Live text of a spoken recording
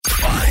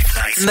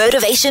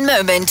Motivation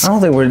Moment. I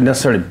don't think we're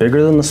necessarily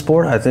bigger than the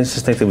sport. I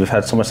just think that we've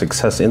had so much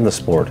success in the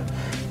sport.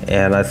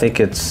 And I think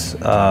it's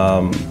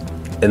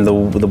in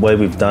the way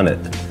we've done it.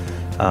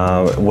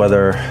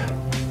 Whether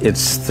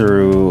it's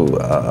through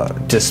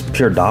just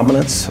pure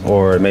dominance,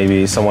 or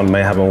maybe someone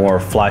may have a more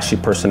flashy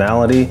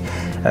personality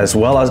as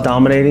well as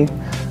dominating.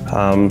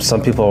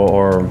 Some people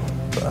are,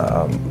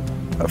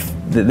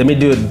 they may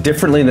do it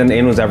differently than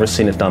anyone's ever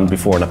seen it done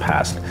before in the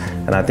past.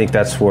 And I think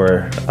that's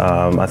where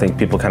I think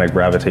people kind of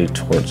gravitate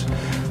towards.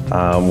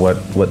 What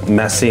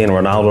Messi and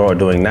Ronaldo are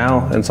doing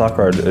now in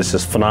soccer is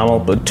just phenomenal,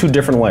 but two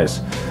different ways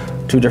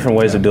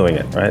of doing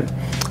it, right?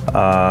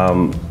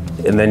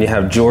 And then you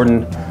have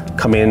Jordan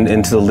coming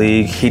into the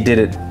league. He did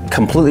it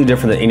completely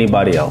different than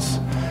anybody else.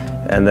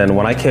 And then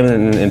when I came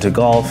into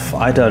golf,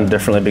 I done it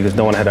differently because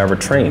no one had ever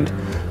trained.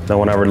 No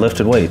one ever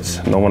lifted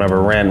weights. No one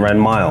ever ran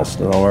miles.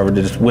 No one ever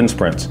did wind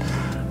sprints.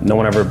 No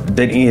one ever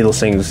did any of those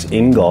things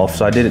in golf,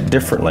 so I did it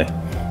differently.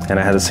 And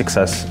I had a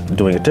success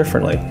doing it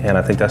differently. And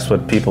I think that's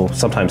what people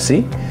sometimes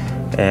see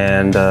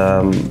and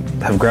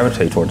have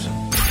gravitated towards.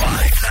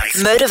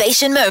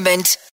 Motivation Moment.